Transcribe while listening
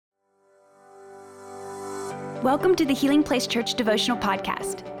Welcome to the Healing Place Church Devotional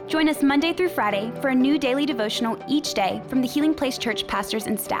Podcast. Join us Monday through Friday for a new daily devotional each day from the Healing Place Church pastors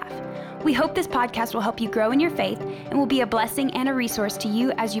and staff. We hope this podcast will help you grow in your faith and will be a blessing and a resource to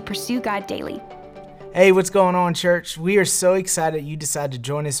you as you pursue God daily. Hey, what's going on, church? We are so excited you decided to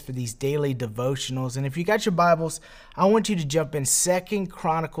join us for these daily devotionals. And if you got your Bibles, I want you to jump in 2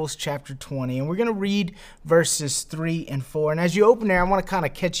 Chronicles chapter 20. And we're going to read verses 3 and 4. And as you open there, I want to kind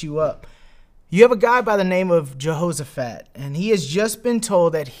of catch you up. You have a guy by the name of Jehoshaphat, and he has just been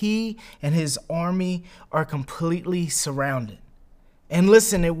told that he and his army are completely surrounded. And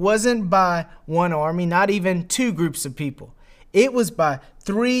listen, it wasn't by one army, not even two groups of people. It was by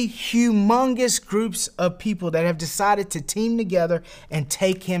three humongous groups of people that have decided to team together and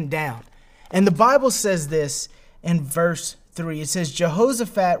take him down. And the Bible says this in verse 3. It says,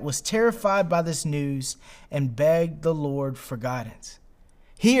 Jehoshaphat was terrified by this news and begged the Lord for guidance.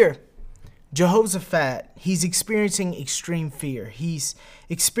 Here, Jehoshaphat, he's experiencing extreme fear. He's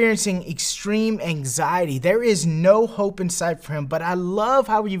experiencing extreme anxiety. There is no hope in sight for him, but I love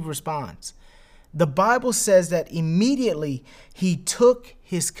how he responds. The Bible says that immediately he took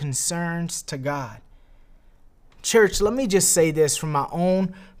his concerns to God. Church, let me just say this from my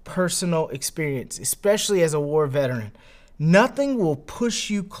own personal experience, especially as a war veteran. Nothing will push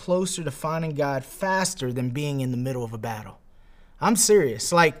you closer to finding God faster than being in the middle of a battle. I'm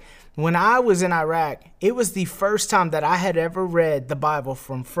serious. Like, when I was in Iraq, it was the first time that I had ever read the Bible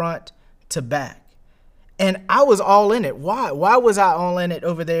from front to back. And I was all in it. Why? Why was I all in it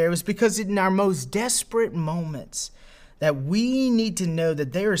over there? It was because in our most desperate moments that we need to know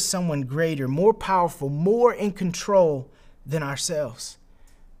that there is someone greater, more powerful, more in control than ourselves.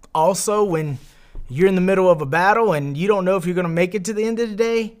 Also, when you're in the middle of a battle and you don't know if you're going to make it to the end of the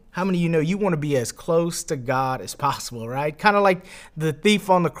day, how many of you know you want to be as close to God as possible, right? Kind of like the thief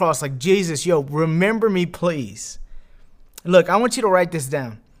on the cross, like, Jesus, remember me, please. Look, I want you to write this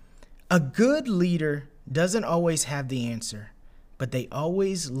down. A good leader doesn't always have the answer, but they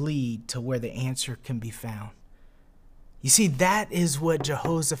always lead to where the answer can be found. You see, that is what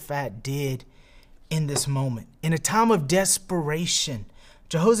Jehoshaphat did in this moment. In a time of desperation,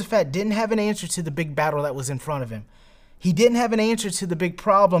 Jehoshaphat didn't have an answer to the big battle that was in front of him. He didn't have an answer to the big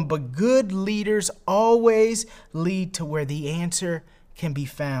problem, but good leaders always lead to where the answer can be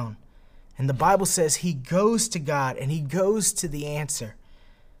found. And the Bible says he goes to God and he goes to the answer,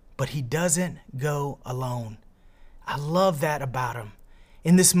 but he doesn't go alone. I love that about him.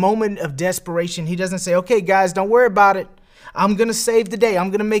 In this moment of desperation, he doesn't say, okay, guys, don't worry about it. I'm going to save the day.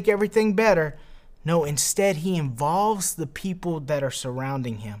 I'm going to make everything better. No, instead, he involves the people that are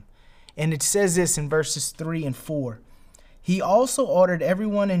surrounding him. And it says this in verses 3 and 4. He also ordered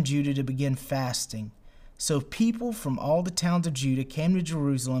everyone in Judah to begin fasting. So people from all the towns of Judah came to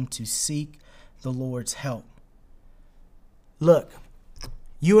Jerusalem to seek the Lord's help. Look,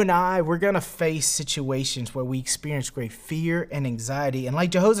 you and we're going to face situations where we experience great fear and anxiety. And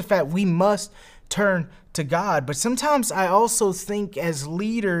like Jehoshaphat, we must turn to God. But sometimes I also think as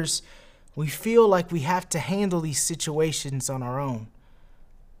leaders, we feel like we have to handle these situations on our own.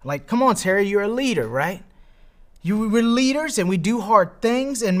 Like, come on, Terry, you're a leader, right? We're leaders and we do hard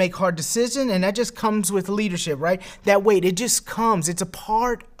things and make hard decisions, and that just comes with leadership, right? That weight, it just comes. It's a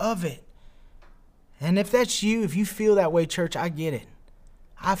part of it. And if that's you, if you feel that way, church, I get it.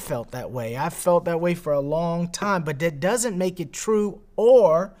 I felt that way. I felt that way for a long time, but that doesn't make it true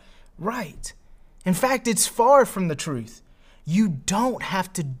or right. In fact, it's far from the truth. You don't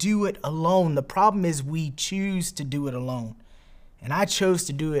have to do it alone. The problem is we choose to do it alone. And I chose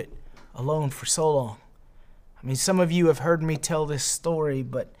to do it alone for so long. I mean, some of you have heard me tell this story,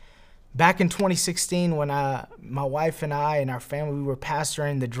 but back in 2016, when my wife and I and our family, we were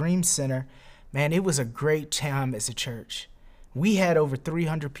pastoring the Dream Center, man, it was a great time as a church. We had over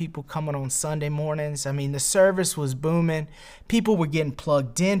 300 people coming on Sunday mornings. I mean, the service was booming. People were getting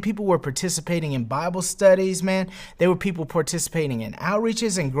plugged in. People were participating in Bible studies, man. There were people participating in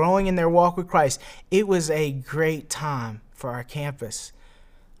outreaches and growing in their walk with Christ. It was a great time for our campus.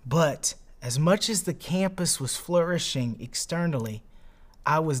 But as much as the campus was flourishing externally,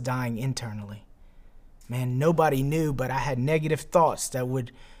 I was dying internally. Man, nobody knew, but I had negative thoughts that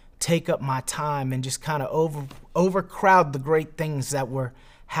would take up my time and just kind of overcrowd the great things that were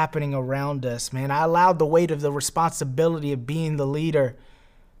happening around us. Man, I allowed the weight of the responsibility of being the leader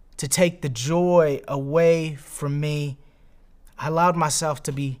to take the joy away from me. I allowed myself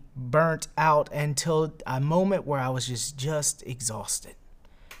to be burnt out until a moment where I was just exhausted.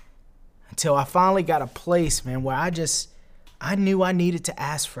 Until I finally got a place, man, where I knew I needed to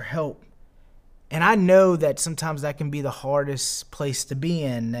ask for help. And I know that sometimes that can be the hardest place to be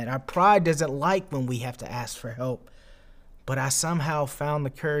in, that our pride doesn't like when we have to ask for help. But I somehow found the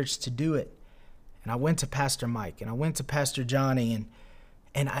courage to do it. And I went to Pastor Mike and I went to Pastor Johnny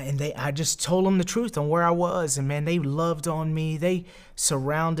and I just told them the truth on where I was. And man, they loved on me. They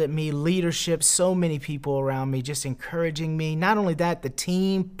surrounded me, leadership, so many people around me just encouraging me. Not only that, the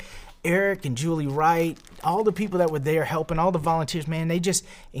team, Eric and Julie Wright, all the people that were there helping, all the volunteers, man, they just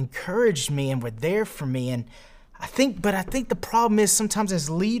encouraged me and were there for me. And I think the problem is sometimes as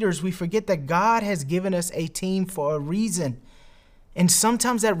leaders, we forget that God has given us a team for a reason. And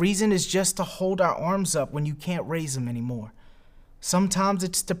sometimes that reason is just to hold our arms up when you can't raise them anymore. Sometimes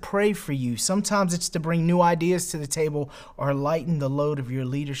it's to pray for you. Sometimes it's to bring new ideas to the table or lighten the load of your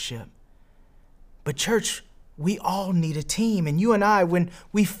leadership. But church, we all need a team. And you and I, when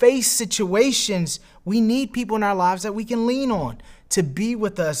we face situations, we need people in our lives that we can lean on to be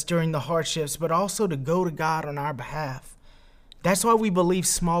with us during the hardships, but also to go to God on our behalf. That's why we believe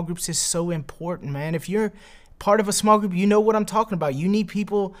small groups is so important, man. If you're part of a small group, you know what I'm talking about. You need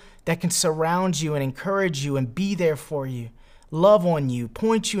people that can surround you and encourage you and be there for you, love on you,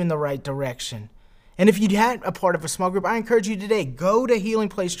 point you in the right direction. And if you had a part of a small group, I encourage you today, go to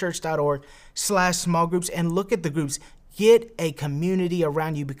healingplacechurch.org/small groups and look at the groups. Get a community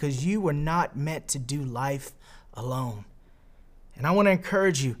around you because you were not meant to do life alone. And I want to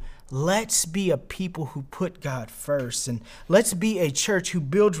encourage you, let's be a people who put God first. And let's be a church who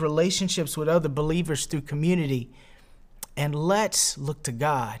builds relationships with other believers through community. And let's look to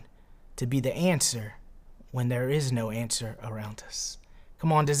God to be the answer when there is no answer around us.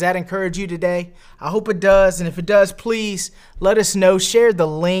 Come on, does that encourage you today? I hope it does. And if it does, please let us know. Share the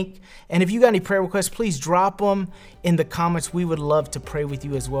link. And if you got any prayer requests, please drop them in the comments. We would love to pray with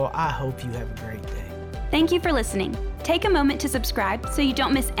you as well. I hope you have a great day. Thank you for listening. Take a moment to subscribe so you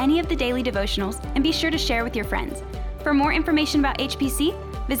don't miss any of the daily devotionals, and be sure to share with your friends. For more information about HPC,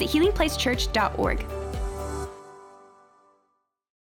 visit healingplacechurch.org.